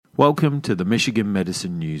Welcome to the Michigan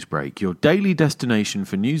Medicine Newsbreak, your daily destination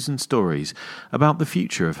for news and stories about the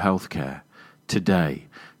future of healthcare. Today,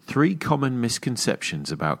 3 common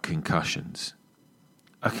misconceptions about concussions.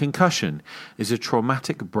 A concussion is a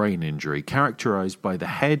traumatic brain injury characterized by the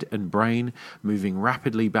head and brain moving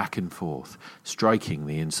rapidly back and forth, striking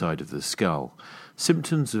the inside of the skull.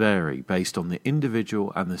 Symptoms vary based on the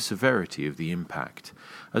individual and the severity of the impact.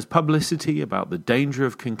 As publicity about the danger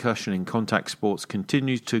of concussion in contact sports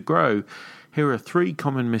continues to grow, here are 3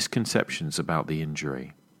 common misconceptions about the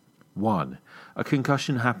injury. 1. A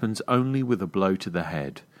concussion happens only with a blow to the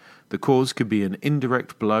head. The cause could be an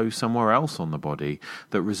indirect blow somewhere else on the body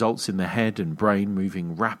that results in the head and brain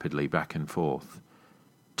moving rapidly back and forth.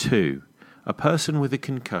 2. A person with a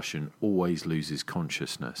concussion always loses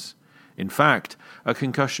consciousness. In fact, a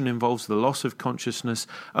concussion involves the loss of consciousness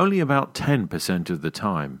only about 10% of the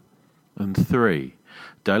time. And 3.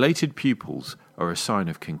 Dilated pupils are a sign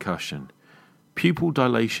of concussion. Pupil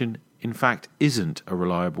dilation in fact isn't a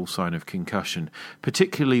reliable sign of concussion,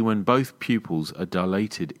 particularly when both pupils are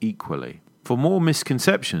dilated equally. For more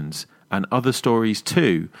misconceptions and other stories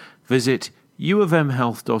too, visit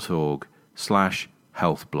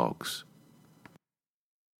uofmhealth.org/healthblogs.